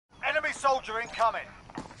soldier incoming.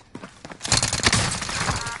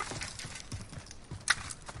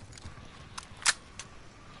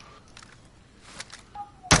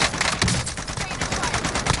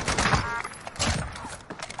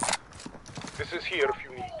 This is here if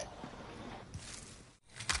you need.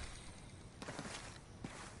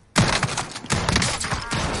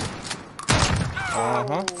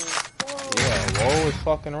 Uh-huh. Yeah, Woe is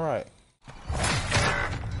fucking right.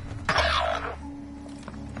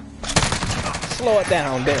 Slow it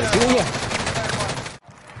down there, Junior.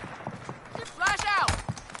 Flash out!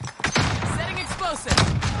 Setting explosive.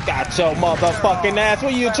 Got your motherfucking ass.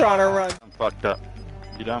 Where you trying to run? I'm fucked up.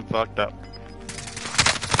 You done fucked up.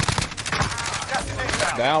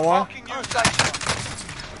 Down one.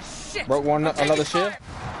 Shit. Broke one, another shit.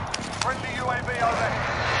 Friendly UAV overhead.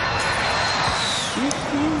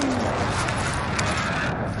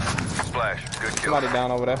 Splash. Good kill. Somebody down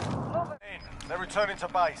over there. They're returning to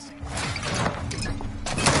base.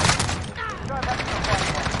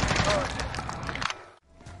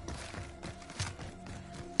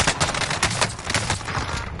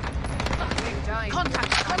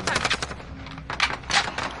 Contact, contact.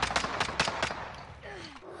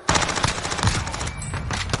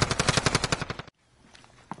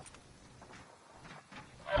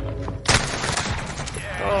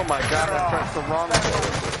 Oh my god, I pressed the wrong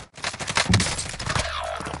button.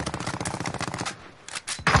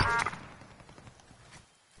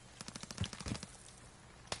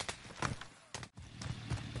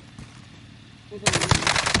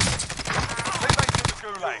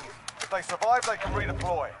 If they survive, they can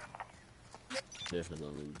redeploy.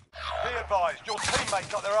 Definitely. Be advised, your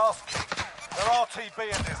teammate got their ass kicked. They're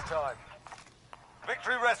RTB at this time.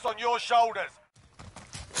 Victory rests on your shoulders.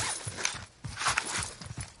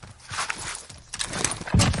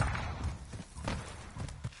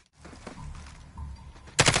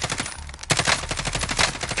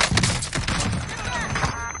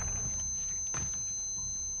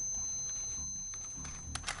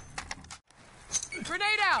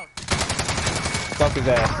 Grenade out! Fuck his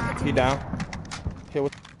ass. He down. Here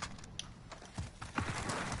with.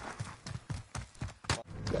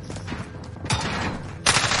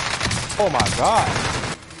 Oh my god.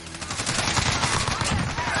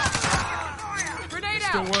 Grenade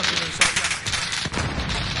Still out! working on something.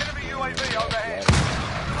 Enemy UAV overhead.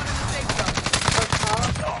 Everyone in the safe zone.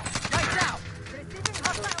 Lights out!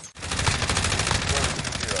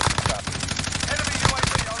 Enemy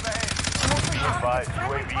UAV overhead. Be advised,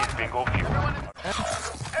 UAV is bingo fuel.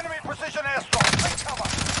 Enemy precision airstrike. Take cover.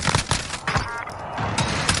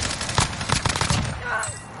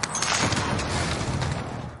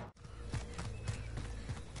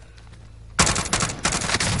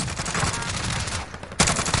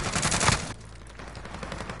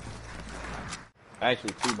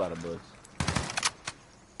 Actually, two by the bush.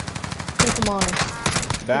 Come on.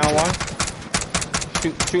 Down one.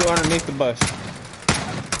 Shoot underneath the bush.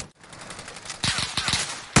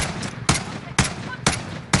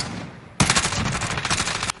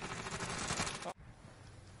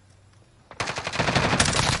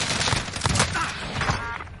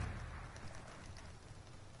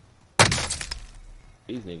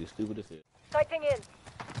 These niggas stupid as hell. Sighting in. Enemy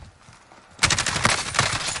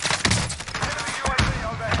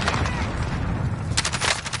UAV overhead.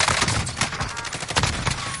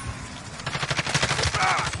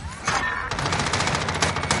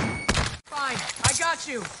 Fine, I got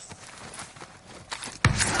you.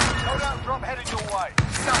 Loadout drop headed your way.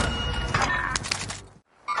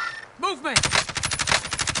 Movement!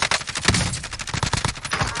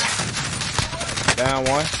 Down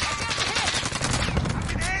one.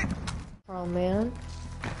 Oh man.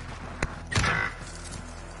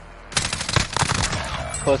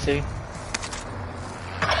 Pussy.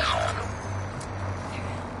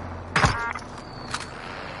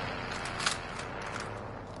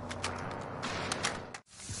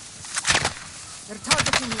 They're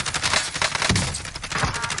targeting you.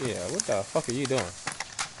 Yeah, what the fuck are you doing?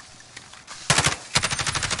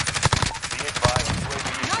 Be advised, UAV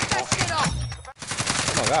is Knock bingo that shit off!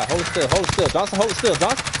 Oh my god, hold still, hold still. Johnson, hold still,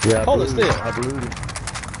 Johnson. Yeah, Hold it still. I blew it.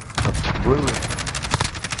 I blew it.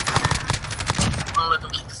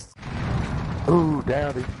 Ooh, down.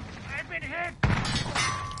 I've been hit!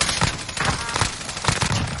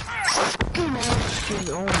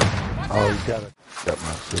 Oh, you gotta cut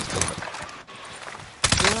my system.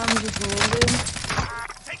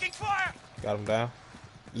 Taking fire! Got him down.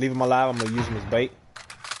 Leave him alive, I'm gonna use him as bait.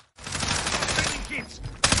 Taking kids!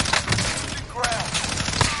 Ground.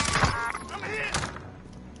 I'm hit!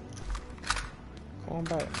 Come on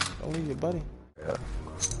back. Don't leave your buddy. Yeah.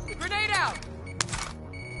 Grenade out!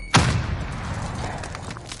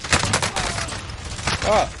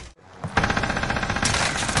 Ah.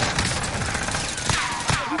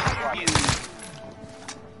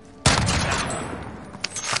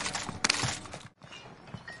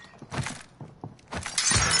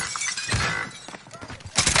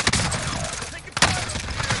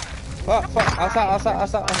 Fuck.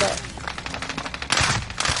 Outside.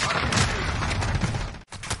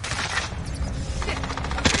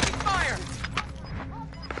 Fire!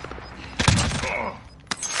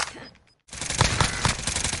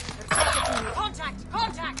 Contact!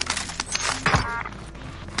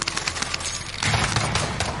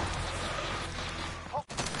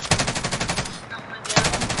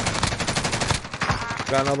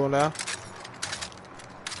 Got another one now.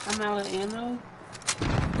 I'm out of ammo.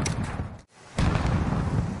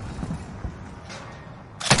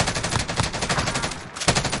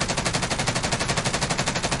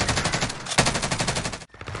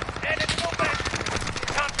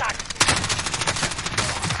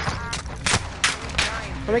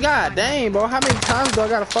 I mean, god dang, bro. How many times do I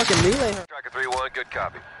gotta fucking melee her? Striker 3-1, good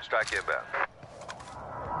copy. Strike inbound.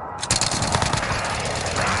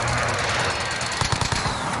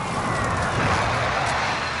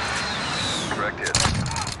 Correct hit.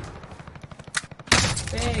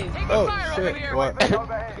 Hey. Oh, shit. What?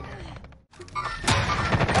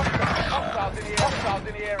 Hostiles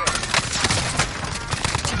in the area.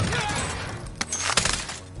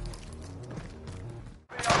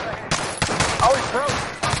 Oh, he's broke.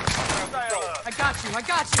 I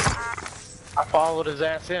got you! I followed his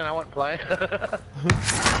ass in. I wouldn't play.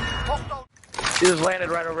 He just landed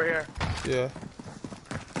right over here. Yeah.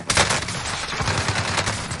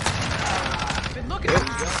 Been looking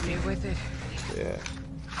at me with it. Yeah.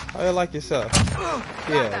 How you like yourself?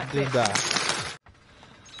 Yeah, just die.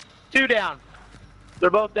 2 down. They're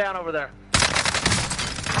both down over there.